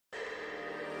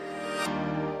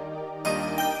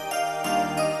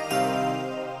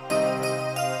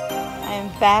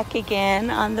back again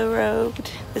on the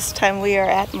road. This time we are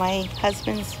at my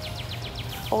husband's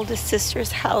oldest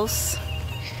sister's house.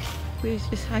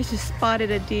 I just spotted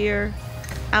a deer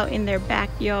out in their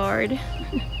backyard.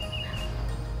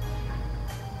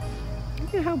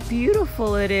 Look at how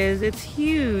beautiful it is. It's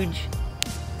huge.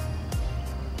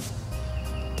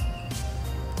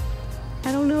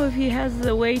 I don't know if he has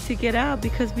the way to get out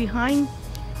because behind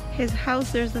his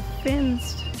house there's a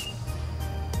fence.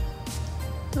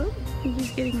 Oh,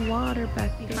 he's getting water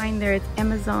back behind there. It's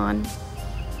Amazon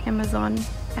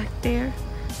back there.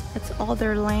 That's all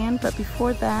their land, but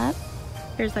before that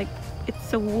there's like,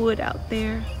 it's a wood out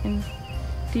there, and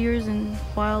deers and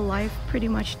wildlife pretty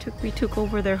much took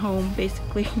over their home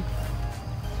basically.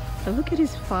 But look at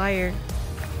his fire.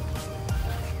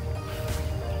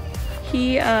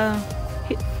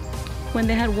 When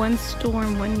they had one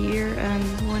storm one year and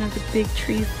one of the big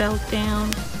trees fell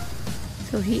down,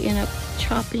 so he ended up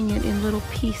chopping it in little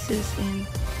pieces, and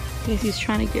I guess he's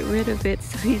trying to get rid of it,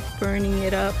 so he's burning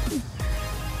it up.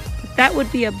 That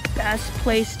would be a best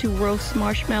place to roast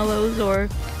marshmallows, or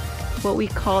what we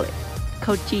call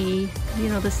koji, you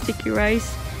know, the sticky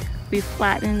rice. We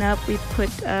flatten it up, we put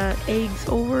eggs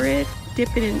over it,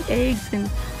 dip it in eggs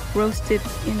and roast it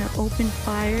in an open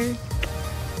fire.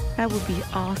 That would be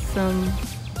awesome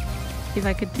if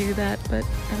I could do that, but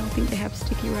I don't think they have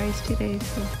sticky rice today.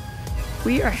 So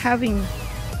we are having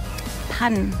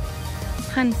pan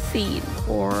seed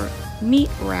or meat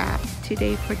wrap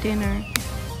today for dinner.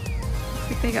 Looks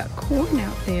like they got corn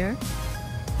out there.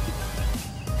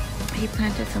 He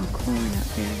planted some corn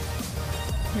out there.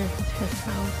 There's his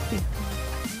house.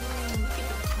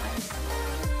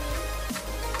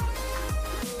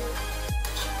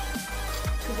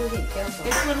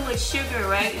 This one with sugar,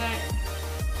 right?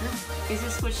 Is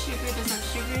this with sugar? Does it have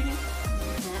sugar in it?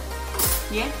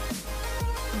 Yeah?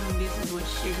 This is with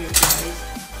sugar, guys.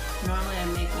 Normally I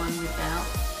make one without,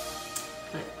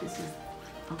 but this is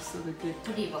also the good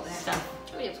stuff.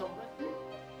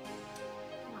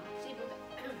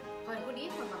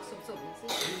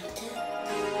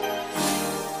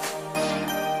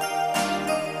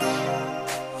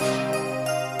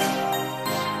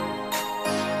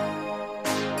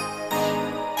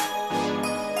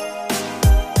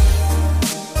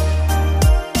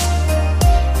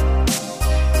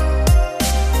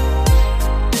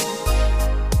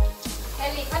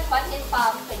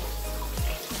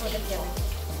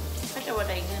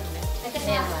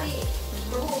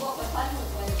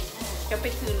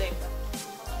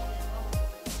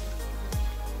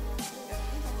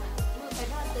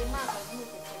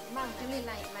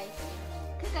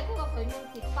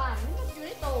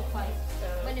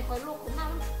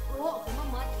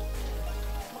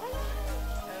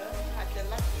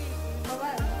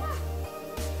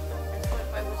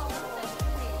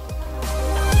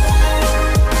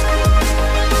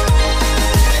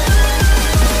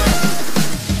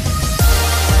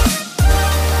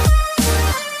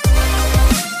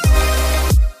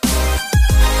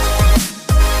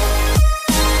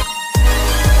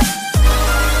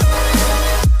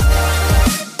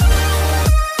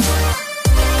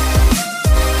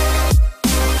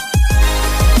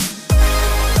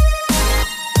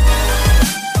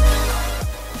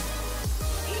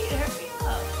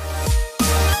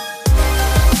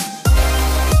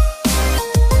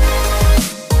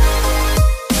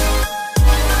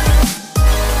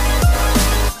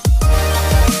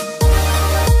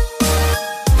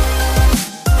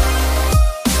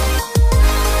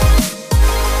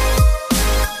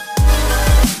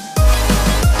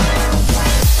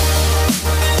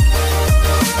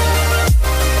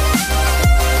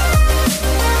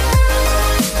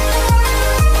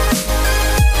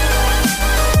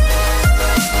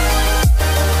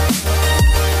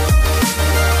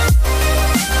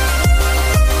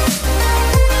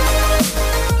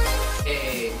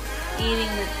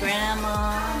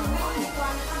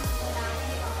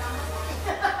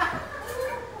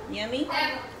 Yummy?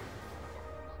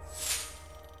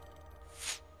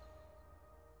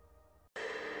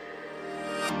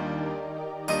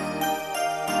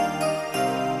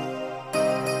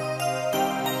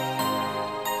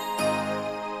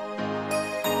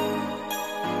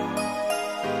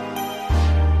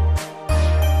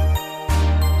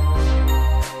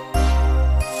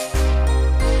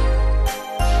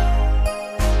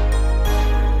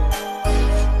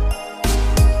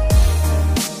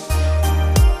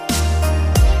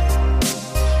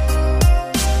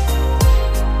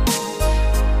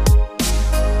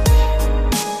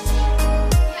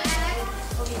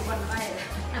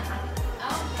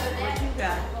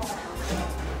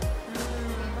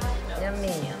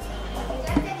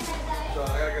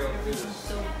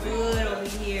 So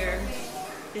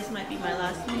This might be my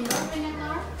last meal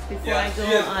before I go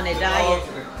on a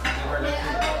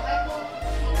diet.